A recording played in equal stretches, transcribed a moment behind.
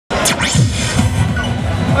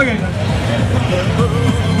Okay.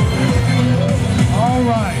 All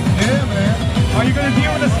right. Yeah, man. Are you going to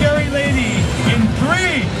deal with a scary lady in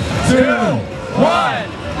 3, 2, 1?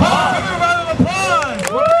 Pop! Give her a round of applause!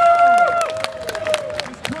 Woo!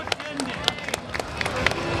 This could end it.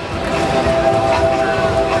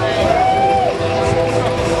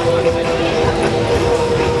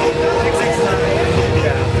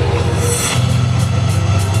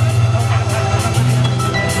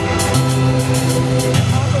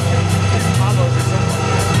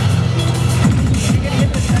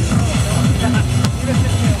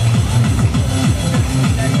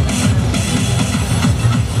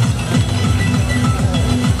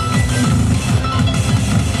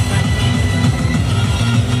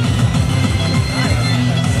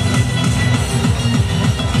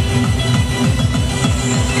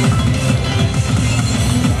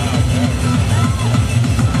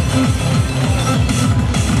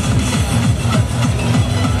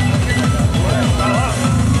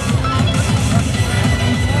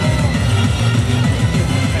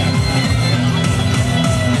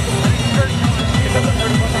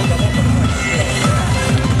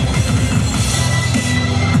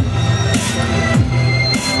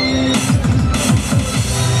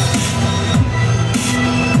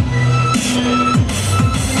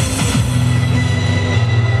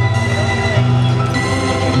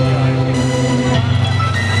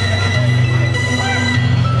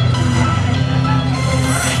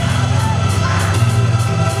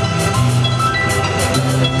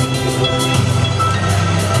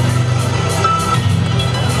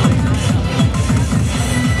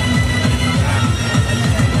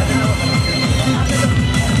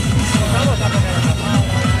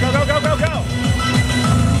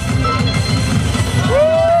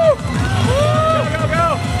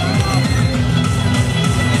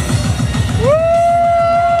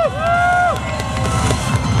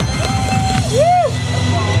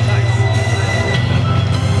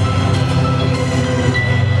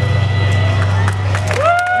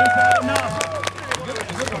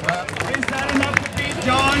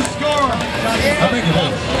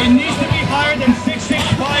 It needs to be higher than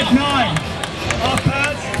 6659. Off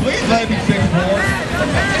pads. Please let me 6'4".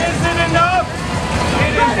 Is it enough?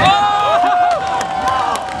 It is enough.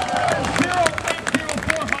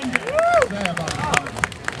 080,400.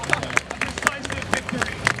 Decisive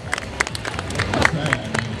victory.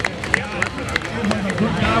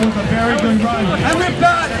 That was a very good run. And with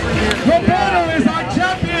that, Roberto is our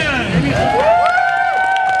champion.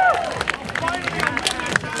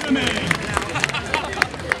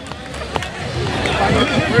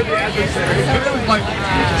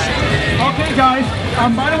 Okay, guys.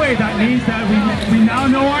 By the way, that means that we now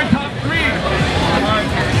know our top 3.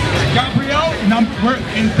 Gabriel, we're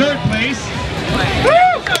in 3rd place.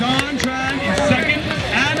 John Tran in 2nd,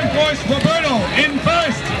 and of course Roberto in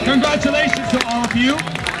 1st. Congratulations to all of you.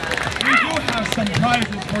 We do have some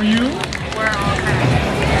prizes for you.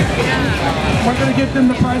 We're going to give them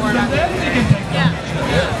the prizes and then they can take them.